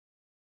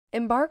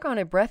Embark on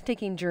a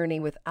breathtaking journey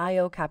with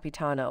Io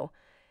Capitano,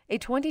 a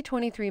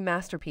 2023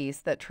 masterpiece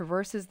that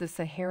traverses the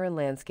Saharan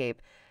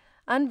landscape,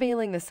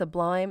 unveiling the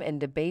sublime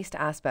and debased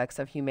aspects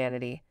of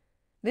humanity.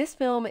 This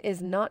film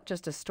is not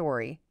just a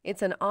story,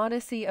 it's an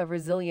odyssey of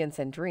resilience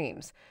and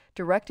dreams,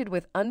 directed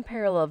with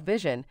unparalleled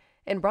vision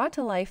and brought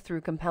to life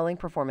through compelling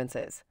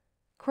performances.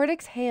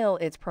 Critics hail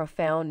its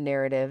profound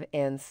narrative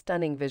and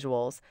stunning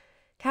visuals,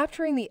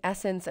 capturing the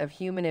essence of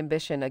human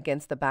ambition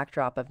against the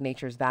backdrop of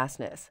nature's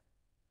vastness.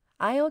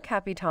 Io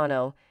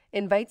Capitano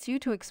invites you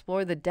to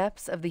explore the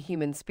depths of the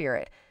human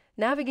spirit,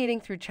 navigating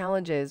through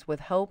challenges with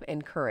hope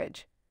and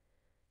courage.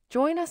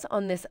 Join us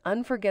on this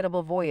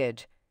unforgettable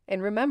voyage,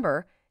 and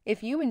remember,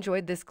 if you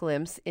enjoyed this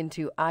glimpse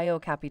into Io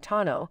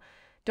Capitano,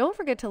 don't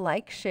forget to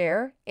like,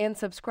 share, and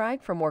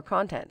subscribe for more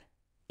content.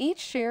 Each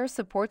share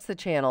supports the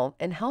channel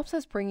and helps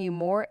us bring you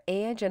more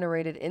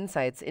AI-generated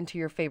insights into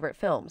your favorite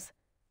films.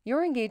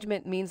 Your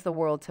engagement means the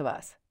world to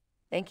us.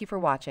 Thank you for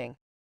watching.